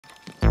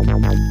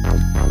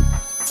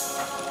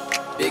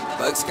big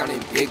bucks,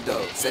 counting big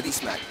dough. Said he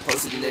smack,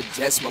 posted in the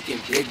jet, smoking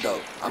big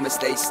dough. I'ma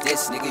stay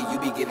stitch, nigga, you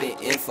be giving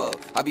info.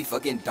 I be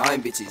fucking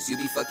dime bitches, you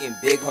be fucking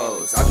big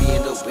hoes. I be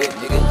in the whip,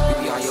 nigga,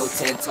 you be on your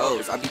 10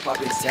 toes. I be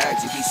popping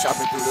tags, you be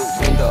shopping through the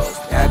windows.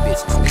 Bad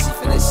bitch, and she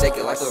finna shake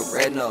it like a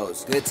red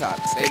nose. Good top,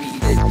 baby,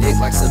 eat the dick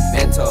like some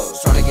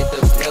Mentos. Tryna get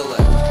the pill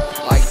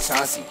up, like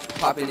Chauncey.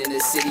 Popping in the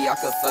city, I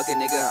could fuck a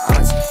nigga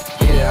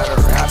auntie. Get it out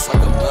of raps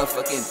like a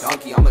motherfucking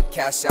donkey. I'ma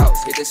cash out,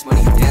 hit this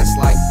money, dance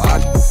like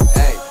Bobby.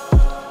 Hey,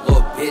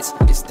 little bitch,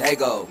 it's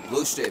Dago.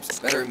 Blue strips,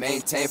 better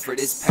maintain for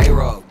this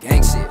payroll.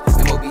 Gang shit,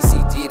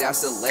 MOBCG,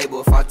 that's the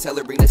label. If I tell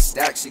her bring the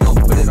stack, she gon'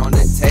 put it on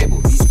the table.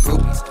 These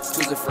groupies,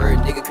 choosing for a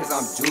nigga cause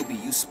I'm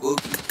Juby, you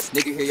spooky.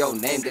 Nigga hear your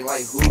name, they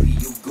like who he,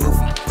 you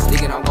goofy.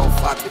 Nigga, I'm gon'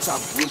 fly, bitch, I'm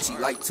Gucci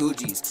like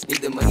 2Gs. Need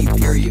the money,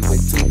 period,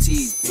 with 2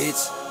 T's,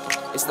 bitch.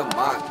 It's the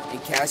Mock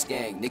and Cash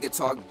Gang. Nigga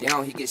talk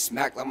down, he get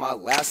smacked like my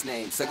last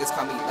name. Suckers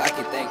call me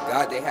lacking, thank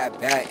God they had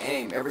bad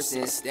aim. Ever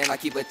since then, I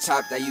keep a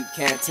chop that you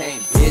can't tame,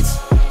 bitch.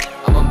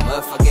 I'm a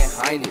motherfucking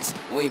highness.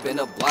 We ain't been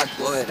a block,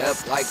 blow it up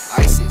like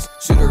ISIS.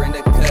 Shooter in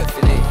the cut,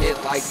 finna hit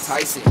like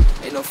Tyson.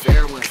 Ain't no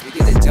fair ones, we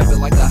get to jump it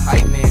like a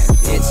hype man,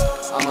 bitch.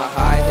 I'm a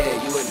high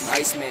head, you a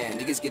nice man.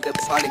 Niggas get the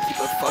pot and keep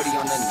a 40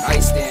 on the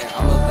nightstand.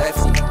 I'm a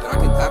lefty, but I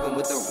can clap him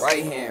with the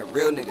right hand.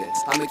 Real nigga,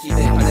 I'ma keep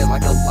it 100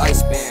 like a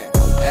lifespan.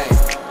 Hey,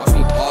 watch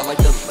me ball like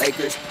the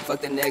Lakers.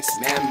 Fuck the next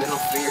man, middle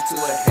finger to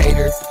a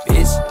hater,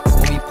 bitch.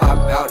 When we pop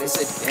out, it's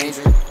a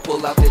danger.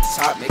 Pull out the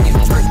top, make it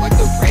jerk like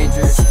the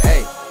Rangers.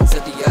 Hey,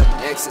 set the up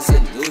next, it's a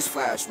news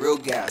flash. Real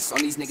gas on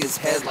these niggas'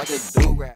 head like a do-rag.